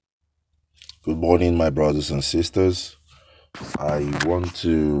Good morning, my brothers and sisters. I want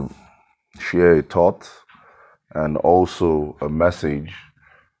to share a thought and also a message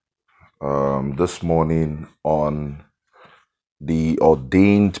this morning on the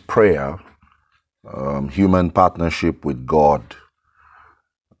ordained prayer, human partnership with God.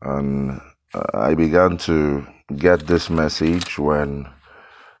 And I began to get this message when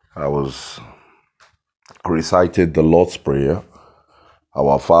I was recited the Lord's Prayer.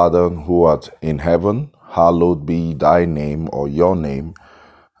 Our Father who art in heaven, hallowed be thy name or your name.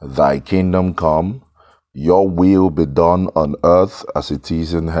 Thy kingdom come, your will be done on earth as it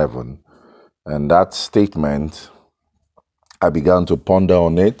is in heaven. And that statement, I began to ponder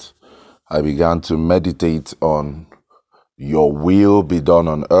on it. I began to meditate on your will be done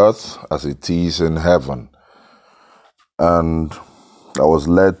on earth as it is in heaven. And I was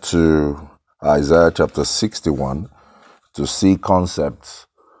led to Isaiah chapter 61 to see concepts,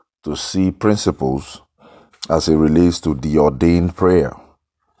 to see principles as it relates to the ordained prayer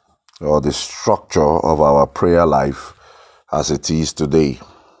or the structure of our prayer life as it is today.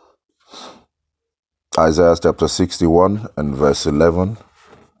 Isaiah chapter 61 and verse 11.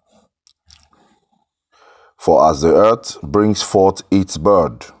 For as the earth brings forth its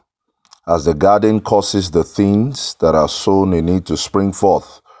bud, as the garden causes the things that are sown in it to spring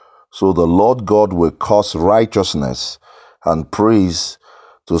forth, so the Lord God will cause righteousness and praise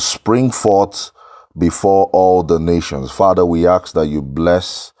to spring forth before all the nations. Father, we ask that you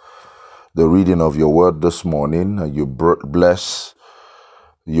bless the reading of your word this morning, and you bless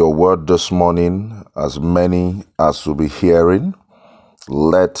your word this morning, as many as will be hearing.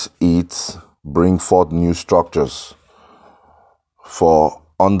 Let it bring forth new structures for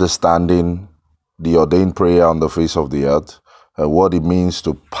understanding the ordained prayer on the face of the earth and what it means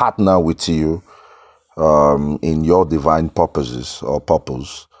to partner with you in your divine purposes or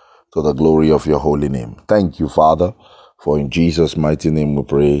purpose to the glory of your holy name. Thank you, Father, for in Jesus' mighty name we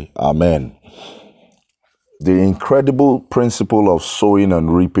pray. Amen. The incredible principle of sowing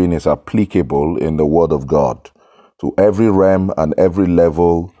and reaping is applicable in the Word of God to every realm and every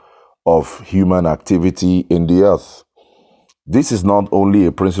level of human activity in the earth. This is not only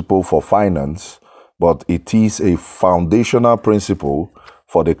a principle for finance, but it is a foundational principle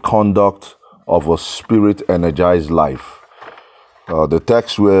for the conduct of a spirit-energized life. The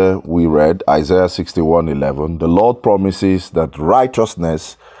text where we read, Isaiah 61:11, the Lord promises that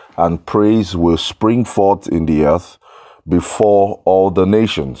righteousness and praise will spring forth in the earth before all the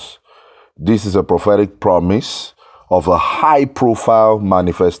nations. This is a prophetic promise of a high-profile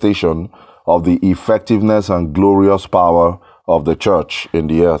manifestation of the effectiveness and glorious power of the church in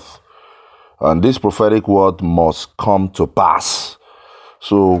the earth. And this prophetic word must come to pass.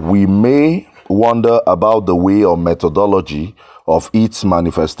 So we may wonder about the way or methodology of its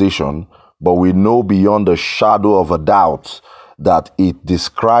manifestation, but we know beyond a shadow of a doubt that it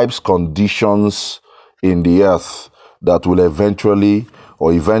describes conditions in the earth that will eventually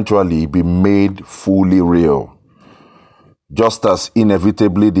be made fully real. Just as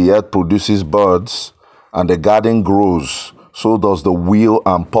inevitably the earth produces birds and the garden grows, so does the will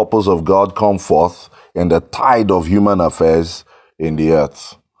and purpose of God come forth in the tide of human affairs in the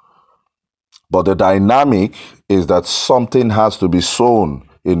earth. But the dynamic is that something has to be sown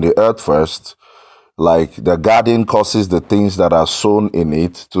in the earth first, like the garden causes the things that are sown in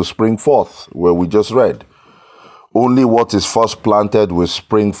it to spring forth, where we just read. Only what is first planted will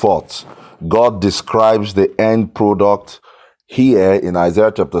spring forth. God describes the end product here in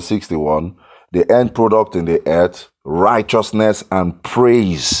Isaiah chapter 61, the end product in the earth, righteousness and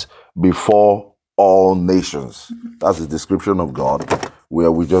praise before all nations. That's the description of God where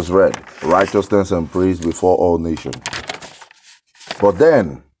we just read. Righteousness and praise before all nations. But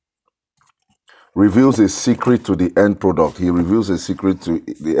then reveals a secret to the end product. He reveals a secret to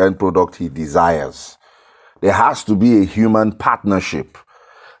the end product he desires. There has to be a human partnership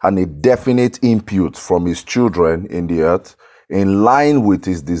and a definite input from his children in the earth in line with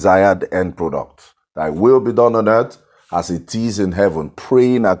his desired end product. Thy will be done on earth as it is in heaven,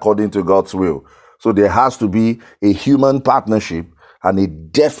 praying according to God's will. So there has to be a human partnership and a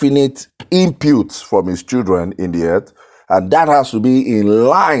definite input from his children in the earth, and that has to be in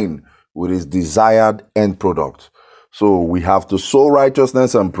line with his desired end product. So we have to sow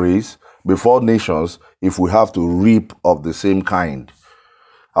righteousness and praise before nations if we have to reap of the same kind.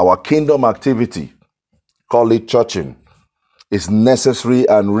 Our kingdom activity, call it churching, is necessary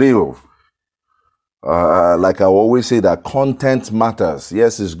and real. Like I always say, that content matters.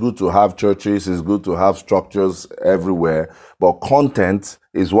 Yes, it's good to have churches, it's good to have structures everywhere, but content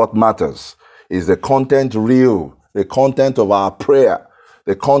is what matters. Is the content real? The content of our prayer,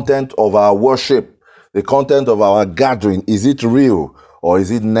 the content of our worship, the content of our gathering, is it real or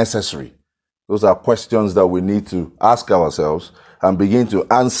is it necessary? Those are questions that we need to ask ourselves and begin to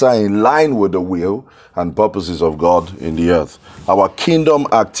answer in line with the will and purposes of God in the earth. Our kingdom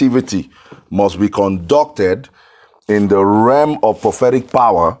activity must be conducted in the realm of prophetic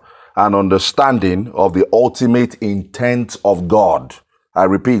power and understanding of the ultimate intent of God. I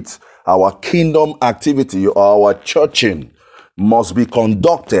repeat, our kingdom activity or our churching must be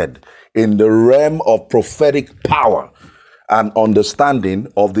conducted in the realm of prophetic power and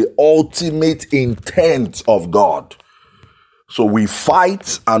understanding of the ultimate intent of God. So we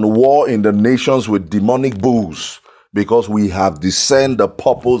fight and war in the nations with demonic bulls because we have discerned the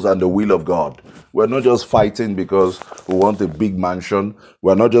purpose and the will of God. We're not just fighting because we want a big mansion.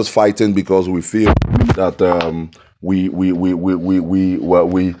 We're not just fighting because we feel that we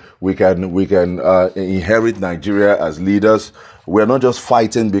can inherit Nigeria as leaders. We're not just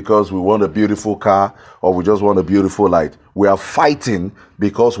fighting because we want a beautiful car or we just want a beautiful light. We are fighting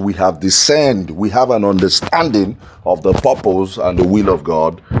because we have discerned, we have an understanding of the purpose and the will of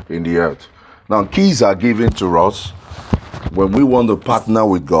God in the earth. Now, keys are given to us when we want to partner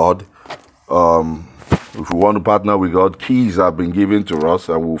with God. If we want to partner with God, keys have been given to us,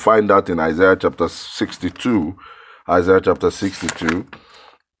 and we'll find that in Isaiah chapter 62. Isaiah chapter 62.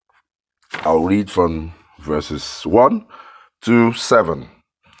 I'll read from verses 1 to 7.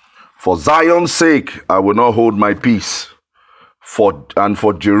 For Zion's sake, I will not hold my peace. For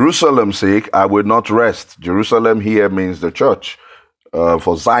Jerusalem's sake, I will not rest. Jerusalem here means the church.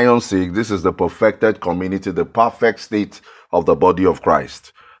 For Zion's sake, this is the perfected community, the perfect state of the body of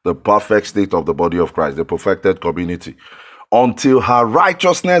Christ. The perfect state of the body of Christ, the perfected community. Until her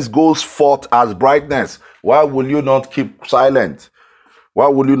righteousness goes forth as brightness. Why will you not keep silent? Why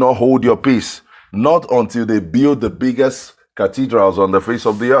will you not hold your peace? Not until they build the biggest cathedrals on the face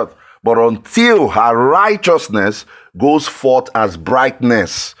of the earth, but until her righteousness goes forth as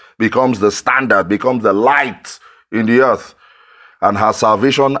brightness, becomes the standard, becomes the light in the earth, and her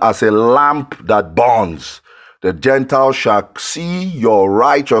salvation as a lamp that burns. The Gentiles shall see your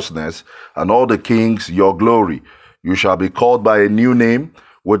righteousness, and all the kings your glory. You shall be called by a new name,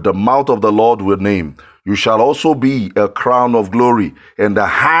 with the mouth of the Lord will name. You shall also be a crown of glory in the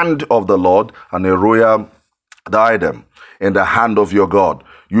hand of the Lord, and a royal diadem in the hand of your God.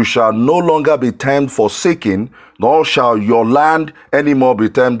 You shall no longer be termed forsaken, nor shall your land any more be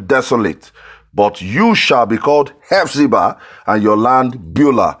termed desolate. But you shall be called Hephzibah, and your land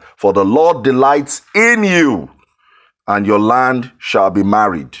Beulah, for the Lord delights in you, and your land shall be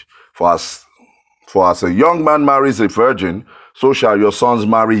married. For as a young man marries a virgin, so shall your sons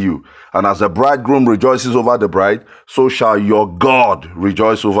marry you. And as the bridegroom rejoices over the bride, so shall your God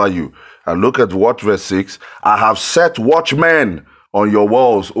rejoice over you. And look at what verse 6. I have set watchmen on your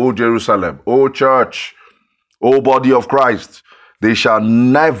walls, O Jerusalem, O church, O body of Christ. They shall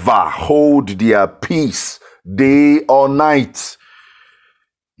never hold their peace day or night.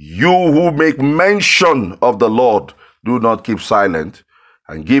 You who make mention of the Lord, do not keep silent,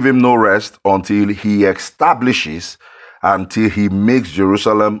 and give him no rest until he establishes, until he makes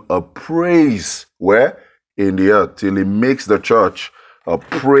Jerusalem a praise. Where? In the earth. Till he makes the church a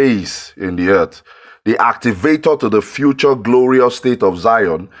praise in the earth. The activator to the future glorious state of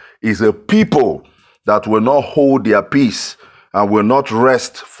Zion is a people that will not hold their peace and will not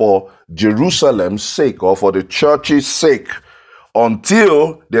rest for Jerusalem's sake or for the church's sake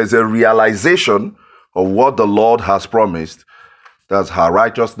until there's a realization of what the Lord has promised. That's her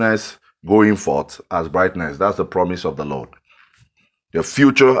righteousness going forth as brightness. That's the promise of the Lord. The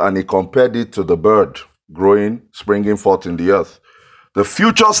future, and he compared it to the bird growing, springing forth in the earth. The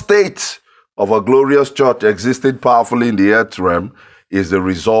future state of a glorious church existing powerfully in the earth realm is the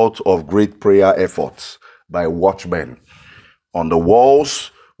result of great prayer efforts by watchmen. On the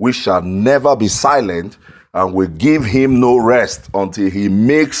walls, we shall never be silent, and will give him no rest until he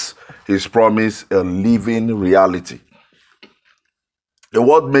makes his promise a living reality. The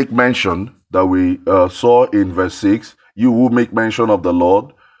word make mention that we saw in verse 6, you who make mention of the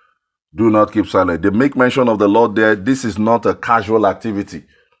Lord, do not keep silent. The make mention of the Lord there, this is not a casual activity.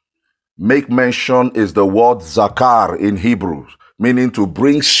 Make mention is the word zakar in Hebrew, meaning to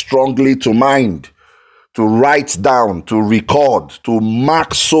bring strongly to mind, to write down, to record, to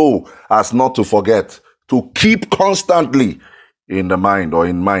mark so as not to forget, to keep constantly in the mind or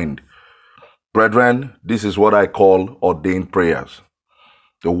in mind. Brethren, this is what I call ordained prayers.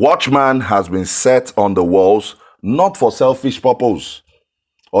 The watchman has been set on the walls, not for selfish purpose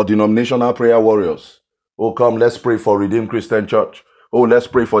or denominational prayer warriors. Oh, come, let's pray for Redeemed Christian Church. Oh, let's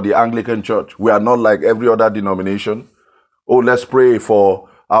pray for the Anglican Church. We are not like every other denomination. Oh, let's pray for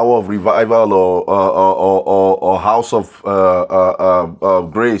hour of revival or house of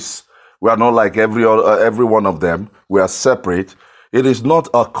grace. We are not like every one of them. We are separate. It is not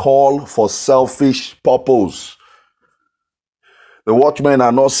a call for selfish purpose. The watchmen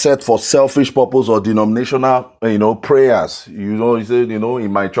are not set for selfish purpose or denominational, prayers. He said,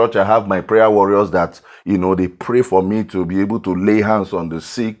 in my church, I have my prayer warriors that, they pray for me to be able to lay hands on the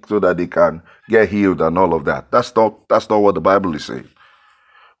sick so that they can get healed and all of that. That's not what the Bible is saying.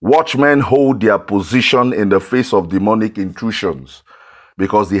 Watchmen hold their position in the face of demonic intrusions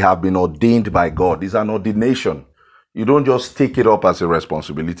because they have been ordained by God. It's an ordination. You don't just take it up as a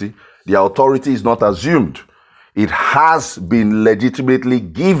responsibility. The authority is not assumed. It has been legitimately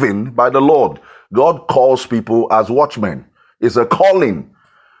given by the Lord. God calls people as watchmen. It's a calling.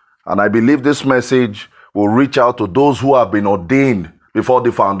 And I believe this message will reach out to those who have been ordained before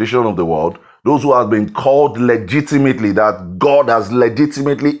the foundation of the world, those who have been called legitimately, that God has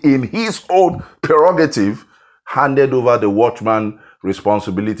legitimately, in his own prerogative, handed over the watchman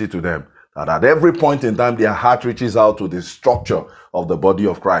responsibility to them. That at every point in time, their heart reaches out to the structure of the body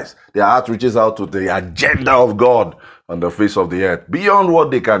of Christ. Their heart reaches out to the agenda of God on the face of the earth, beyond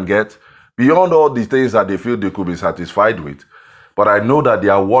what they can get, beyond all the things that they feel they could be satisfied with. But I know that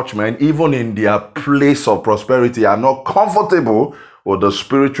their watchmen, even in their place of prosperity, are not comfortable with the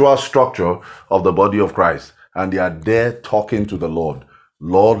spiritual structure of the body of Christ. And they are there talking to the Lord.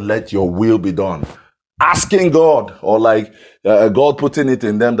 Lord, let your will be done. Asking God, or like God putting it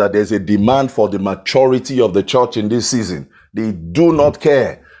in them, that there's a demand for the maturity of the church in this season. They do not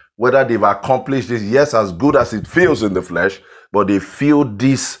care whether they've accomplished this, yes, as good as it feels in the flesh, but they feel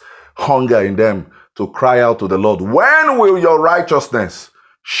this hunger in them to cry out to the Lord. When will your righteousness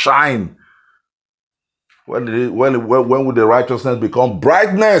shine? When will the righteousness become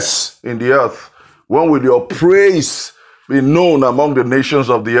brightness in the earth? When will your praise be known among the nations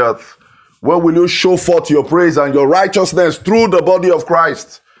of the earth? When will you show forth your praise and your righteousness through the body of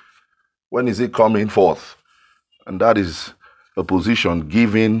Christ? When is it coming forth? And that is a position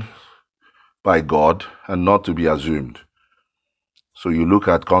given by God and not to be assumed. So you look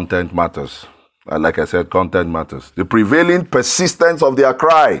at content matters. And like I said, content matters. The prevailing persistence of their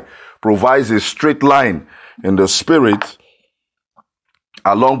cry provides a straight line in the spirit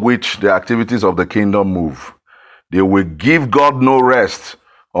along which the activities of the kingdom move. They will give God no rest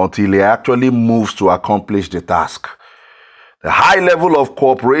until he actually moves to accomplish the task. The high level of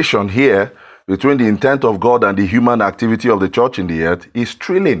cooperation here between the intent of God and the human activity of the church in the earth is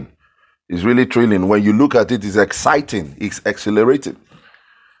thrilling. It's really thrilling. When you look at it, it's exciting. It's exhilarating.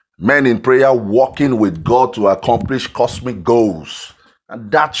 Men in prayer walking with God to accomplish cosmic goals. And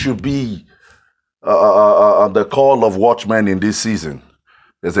that should be the call of watchmen in this season.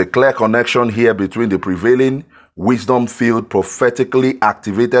 There's a clear connection here between the prevailing wisdom-filled, prophetically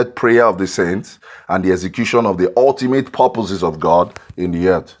activated prayer of the saints and the execution of the ultimate purposes of God in the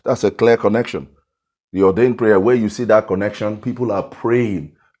earth. That's a clear connection. The ordained prayer, where you see that connection, people are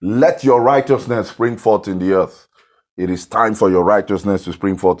praying, let your righteousness spring forth in the earth. It is time for your righteousness to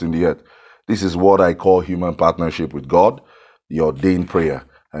spring forth in the earth. This is what I call human partnership with God, the ordained prayer.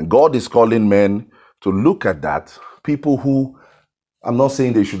 And God is calling men to look at that. People who, I'm not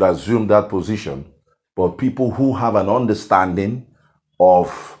saying they should assume that position, but people who have an understanding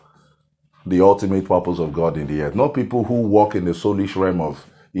of the ultimate purpose of God in the earth. Not people who walk in the soulish realm of,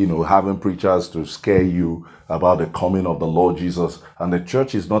 having preachers to scare you about the coming of the Lord Jesus. And the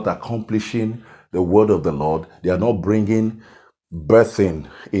church is not accomplishing the word of the Lord. They are not bringing birthing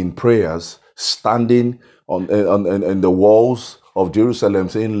in prayers, standing on the walls of Jerusalem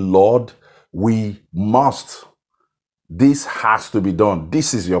saying, Lord, we must. This has to be done.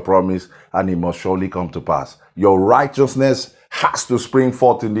 This is your promise, and it must surely come to pass. Your righteousness has to spring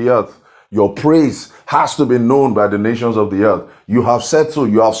forth in the earth. Your praise has to be known by the nations of the earth. You have said so.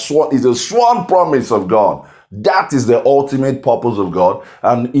 You have sworn. It's a sworn promise of God. That is the ultimate purpose of God.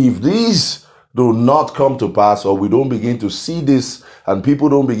 And if these do not come to pass, or we don't begin to see this, and people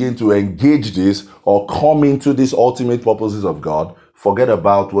don't begin to engage this or come into these ultimate purposes of God, forget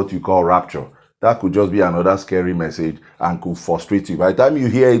about what you call rapture. That could just be another scary message and could frustrate you. By the time you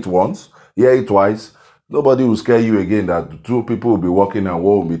hear it once, hear it twice, nobody will scare you again that two people will be walking and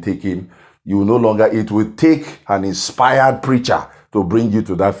one will be taken. You will no longer, it will take an inspired preacher to bring you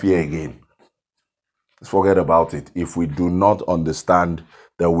to that fear again. Let's forget about it. If we do not understand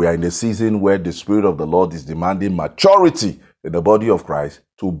that we are in a season where the Spirit of the Lord is demanding maturity in the body of Christ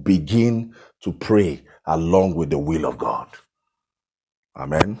to begin to pray along with the will of God.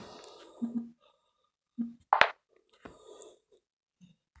 Amen.